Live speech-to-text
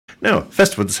Now,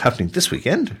 festival is happening this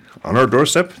weekend on our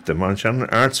doorstep. The Mount Shannon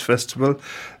Arts Festival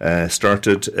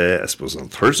started, I suppose, on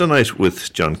Thursday night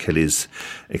with John Kelly's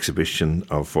exhibition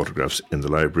of photographs in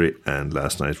the library, and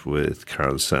last night with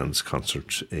Carol Sands'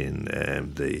 concert in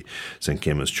the St.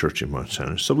 Cayman's Church in Mount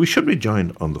Shannon. So we should be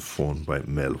joined on the phone by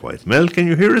Mel White. Mel, can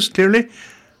you hear us clearly?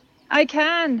 I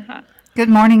can. Good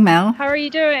morning, Mel. How are you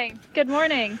doing? Good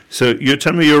morning. So you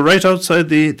tell me you're right outside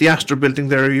the Astor building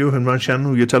there, are you, in Mount Shannon?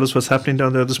 Will you tell us what's happening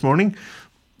down there this morning?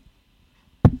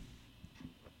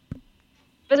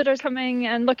 Visitors coming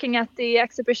and looking at the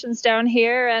exhibitions down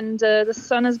here, and the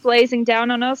sun is blazing down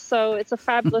on us, so it's a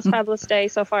fabulous, fabulous day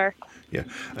so far. Yeah,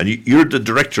 and you're the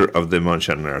director of the Mount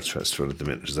Shannon Arts Festival at the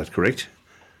minute, is that correct?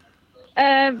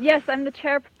 Yes, I'm the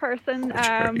chairperson,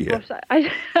 but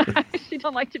I actually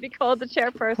don't like to be called the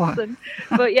chairperson,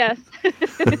 but yes.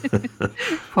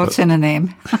 What's in a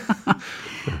name?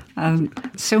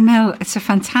 So Mel, it's a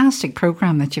fantastic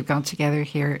programme that you've got together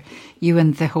here, you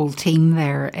and the whole team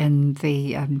there in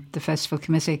the festival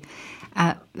committee.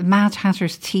 The Mad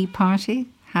Hatter's Tea Party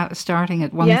starting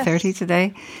at 1:30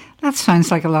 today. That sounds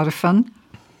like a lot of fun.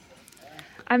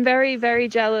 I'm very, very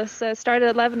jealous. It started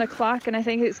at 11 o'clock and I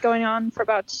think it's going on for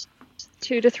about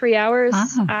 2 to 3 hours.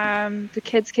 The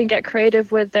kids can get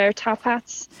creative with their top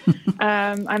hats.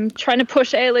 I'm trying to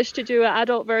push Ailish to do an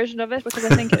adult version of it because I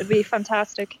think it would be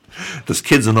fantastic. There's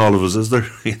kids in all of us, is there?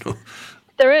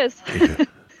 There is. Yeah.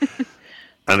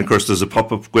 And of course there's a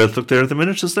pop-up Gaeltacht there at the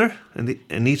minute, is there? In the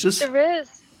Anita's? There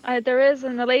is. There is,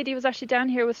 and the lady was actually down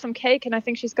here with some cake, and I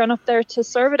think she's gone up there to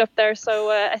serve it up there.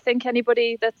 So I think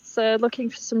anybody that's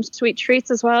looking for some sweet treats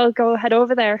as well, go head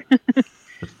over there.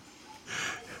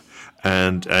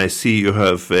 And I see you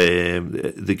have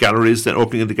the galleries, the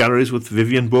opening of the galleries with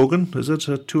Vivian Bogan. Is it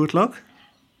at 2 o'clock?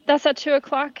 That's at 2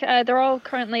 o'clock. They're all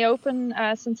currently open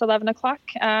since 11 o'clock,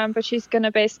 but she's going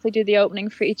to basically do the opening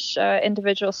for each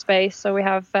individual space. So we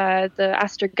have the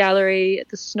Astor Gallery,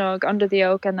 the Snug, Under the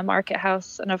Oak, and the Market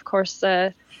House, and of course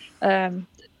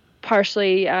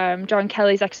partially John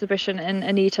Kelly's exhibition in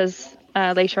Anita's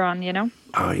later on,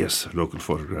 Ah, yes, local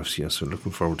photographs, yes. We're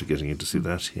looking forward to getting in to see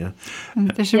that, yeah.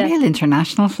 And there's a real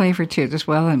international flavour to it as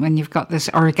well, and when you've got this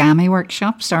origami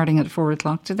workshop starting at 4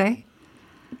 o'clock today.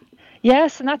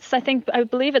 Yes, and I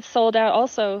believe it's sold out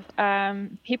also.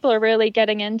 People are really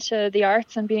getting into the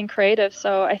arts and being creative,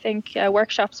 so I think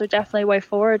workshops are definitely a way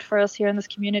forward for us here in this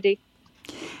community.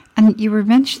 And you were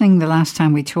mentioning the last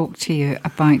time we talked to you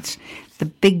about the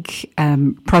big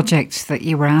projects that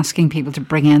you were asking people to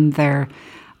bring in their,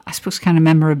 I suppose, kind of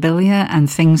memorabilia and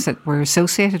things that were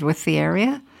associated with the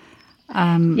area.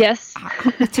 Yes.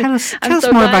 Tell us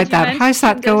more about that. How's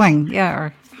that going? Yeah,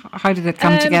 or how did it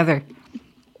come together?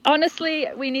 Honestly,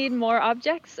 we need more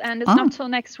objects, and it's not till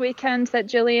next weekend that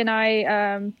Julie and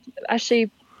I actually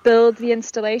build the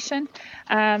installation.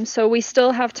 So we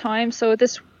still have time. So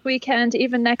this weekend,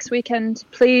 even next weekend,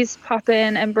 please pop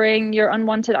in and bring your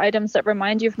unwanted items that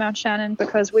remind you of Mount Shannon,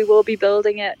 because we will be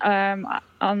building it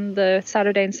on the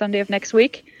Saturday and Sunday of next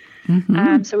week.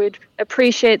 Mm-hmm. So we'd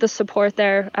appreciate the support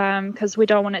there, because we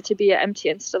don't want it to be an empty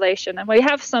installation. And we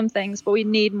have some things, but we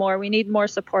need more. We need more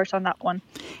support on that one.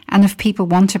 And if people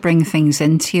want to bring things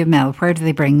into you, Mel, where do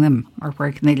they bring them, or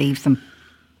where can they leave them?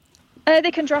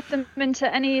 They can drop them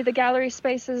into any of the gallery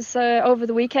spaces over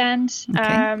the weekend.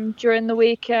 Okay. During the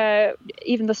week,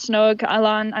 even the Snug,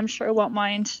 Alan, I'm sure won't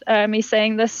mind me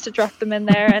saying this, to drop them in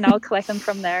there, and I'll collect them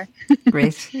from there.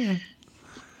 Great. Yeah.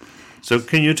 So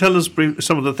can you tell us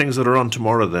some of the things that are on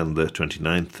tomorrow then, the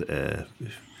 29th,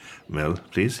 Mel,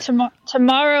 please?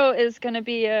 Tomorrow is going to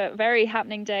be a very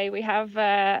happening day. We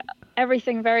have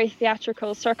everything very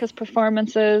theatrical, circus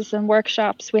performances and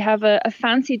workshops. We have a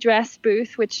fancy dress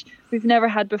booth, which we've never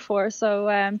had before. So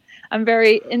I'm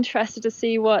very interested to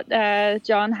see what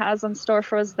John has on store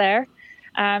for us there,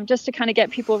 just to kind of get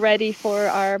people ready for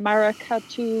our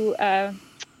Maracatu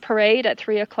parade at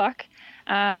 3 o'clock.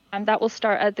 And that will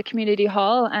start at the community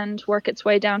hall and work its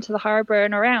way down to the harbour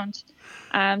and around.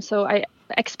 So I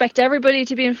expect everybody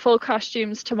to be in full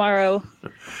costumes tomorrow.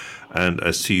 And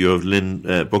I see you have Lynn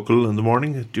Buckle in the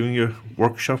morning doing your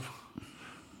workshop.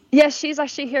 Yes, she's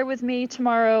actually here with me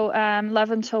tomorrow,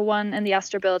 11 till 1 in the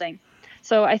Astor building.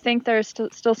 So I think there's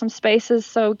still some spaces,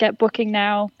 so get booking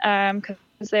now,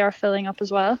 because they are filling up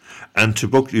as well. And to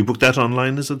book, you book that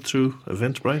online, is it through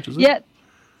Eventbrite, is it? Yeah.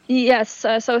 Yes,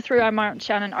 so through our Mount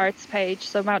Shannon Arts page,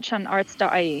 so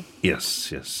mountshannonarts.ie.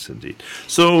 Yes, indeed.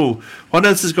 So what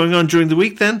else is going on during the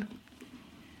week then?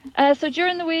 So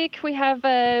during the week we have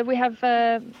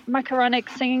macaronic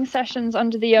singing sessions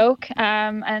under the oak,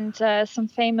 and some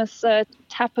famous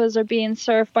tapas are being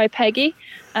served by Peggy.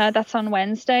 That's on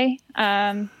Wednesday.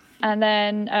 And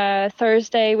then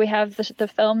Thursday we have the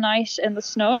film night in the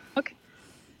Snug.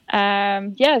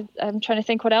 I'm trying to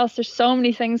think what else. There's so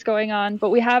many things going on, but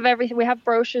we have everything. We have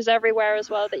brochures everywhere as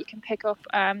well that you can pick up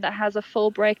that has a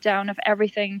full breakdown of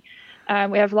everything.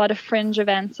 We have a lot of fringe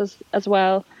events as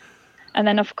well. And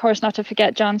then, of course, not to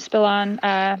forget John Spillane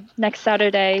next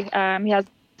Saturday. He has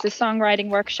the songwriting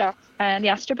workshop in the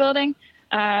Astor Building.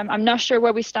 I'm not sure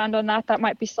where we stand on that. That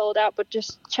might be sold out, but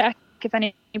just check if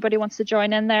anybody wants to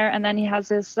join in there. And then he has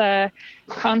his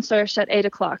concert at 8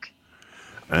 o'clock.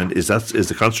 And is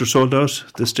the concert sold out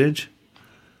at this stage?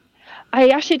 I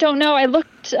actually don't know. I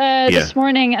looked this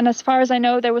morning, and as far as I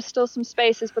know, there was still some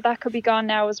spaces, but that could be gone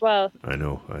now as well. I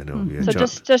know. Yeah, so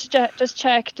just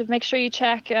check to make sure you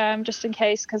check, just in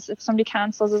case, because if somebody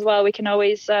cancels as well, we can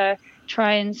always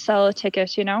try and sell a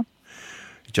ticket.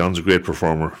 John's a great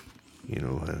performer.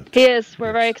 He is.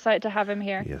 We're very excited to have him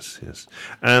here. Yes.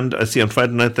 And I see on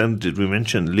Friday night. Then did we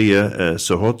mention Leah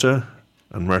Sohota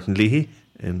and Martin Leahy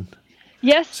in?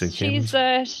 Yes,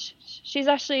 she's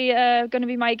actually going to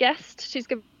be my guest. She's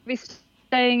going to be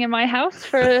staying in my house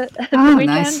for the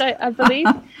weekend, nice. I believe.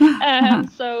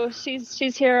 So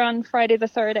she's here on Friday the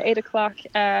 3rd at 8 o'clock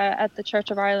at the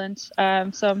Church of Ireland.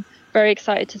 So I'm very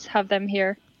excited to have them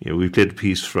here. Yeah, we played a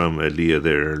piece from Leah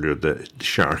there earlier, the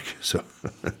Shark. So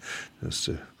that's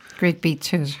great beat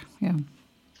to it. Yeah.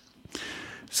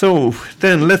 So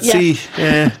then let's see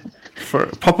for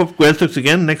pop-up Gaeltacht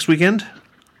again next weekend.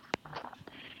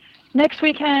 Next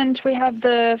weekend we have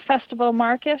the festival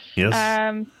market.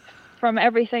 Yes. From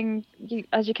everything,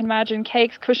 as you can imagine,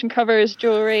 cakes, cushion covers,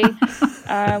 jewellery.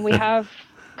 We have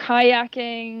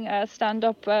kayaking,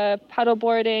 stand-up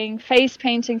paddleboarding, face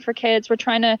painting for kids. We're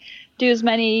trying to do as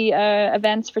many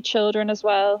events for children as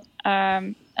well,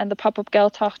 and the pop-up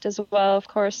Gaeltacht as well, of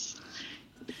course.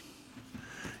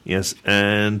 Yes,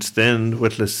 and then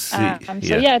let's see.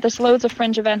 There's loads of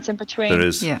fringe events in between. There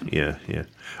is, yeah.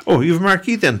 Oh, you have a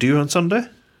marquee then, do you, on Sunday?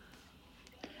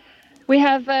 We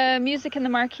have music in the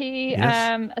marquee.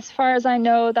 Yes. As far as I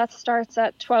know, that starts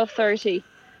at 12:30.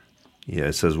 Yeah,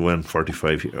 it says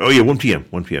 1:45. Oh, yeah, 1 p.m.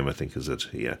 1 p.m. I think is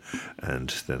it. Yeah, and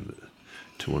then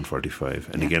to 1:45,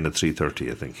 and again at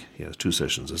 3:30. I think. Yeah, 2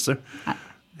 sessions. Is there?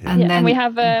 And we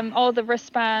have all the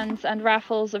wristbands and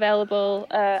raffles available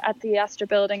at the Astor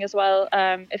Building as well.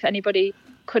 If anybody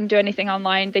couldn't do anything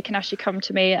online, they can actually come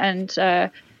to me, and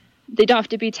they don't have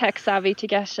to be tech savvy to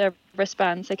get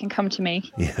wristbands. They can come to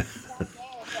me. Yeah.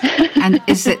 And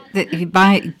is it that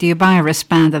do you buy a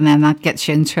wristband and then that gets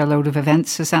you into a load of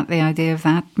events? Is that the idea of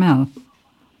that, Mel?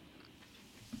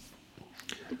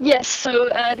 Yes, so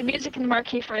the music in the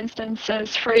marquee, for instance,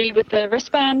 is free with the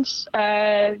wristband,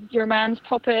 your man's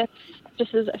puppets,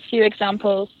 just as a few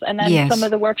examples. And then some of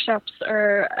the workshops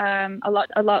are a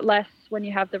lot less when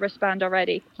you have the wristband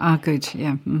already. Ah, good,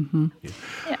 yeah. Mm-hmm.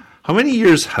 Yeah. How many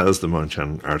years has the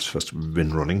Monchan Arts Festival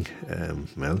been running,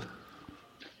 Mel?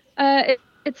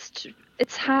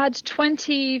 It's had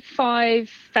 25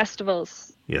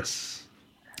 festivals. Yes.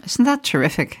 Isn't that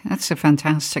terrific? That's a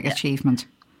fantastic achievement.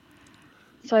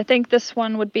 So I think this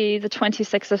one would be the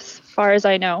 26th as far as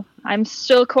I know. I'm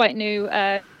still quite new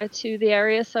to the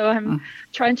area, so I'm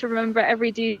trying to remember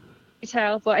every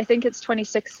detail, but I think it's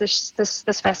 26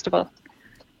 this festival.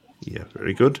 Yeah,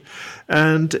 very good.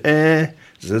 And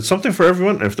it's something for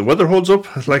everyone. If the weather holds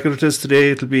up like it is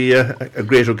today, it'll be a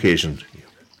great occasion.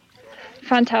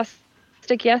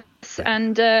 Fantastic, yes.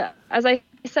 And as I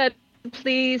said,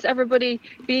 please, everybody,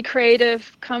 be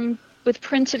creative. Come with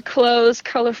printed clothes,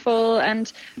 colourful,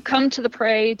 and come to the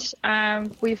parade.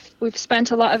 We've spent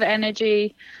a lot of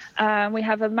energy. We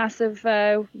have a massive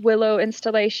willow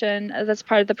installation that's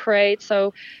part of the parade.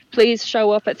 So please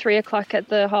show up at 3 o'clock at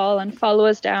the hall and follow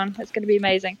us down. It's going to be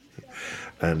amazing.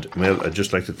 And Mel, I'd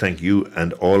just like to thank you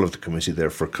and all of the committee there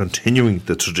for continuing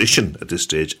the tradition at this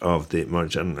stage of the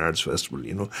Monchan Arts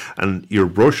Festival, and your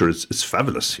brochure is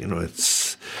fabulous,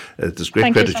 there's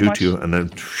great credit due to you, and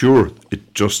I'm sure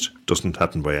it just doesn't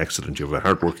happen by accident. You have a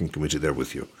hard-working committee there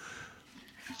with you.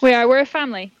 We're a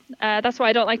family. That's why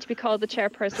I don't like to be called the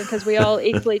chairperson, because we all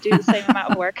equally do the same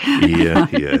amount of work. Yeah.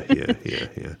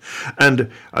 And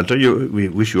I'll tell you, we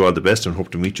wish you all the best and hope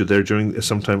to meet you there during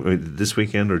sometime this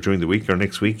weekend or during the week or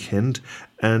next weekend.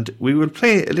 And we will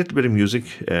play a little bit of music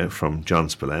from John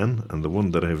Spillane. And the one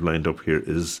that I have lined up here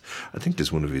is, I think this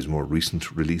is one of his more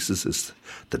recent releases, is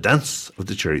The Dance of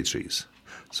the Cherry Trees.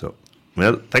 So,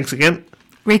 Mel, thanks again.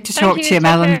 Great to talk to you,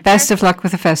 Mel, and best of luck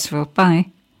with the festival.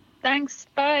 Bye. Thanks.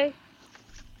 Bye.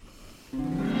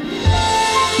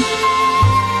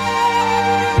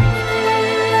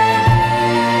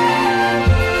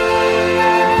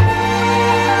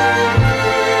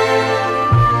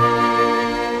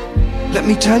 Let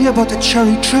me tell you about the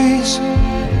cherry trees.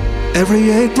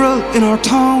 Every April in our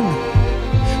town,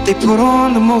 they put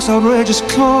on the most outrageous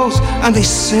clothes, and they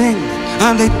sing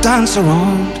and they dance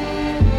around.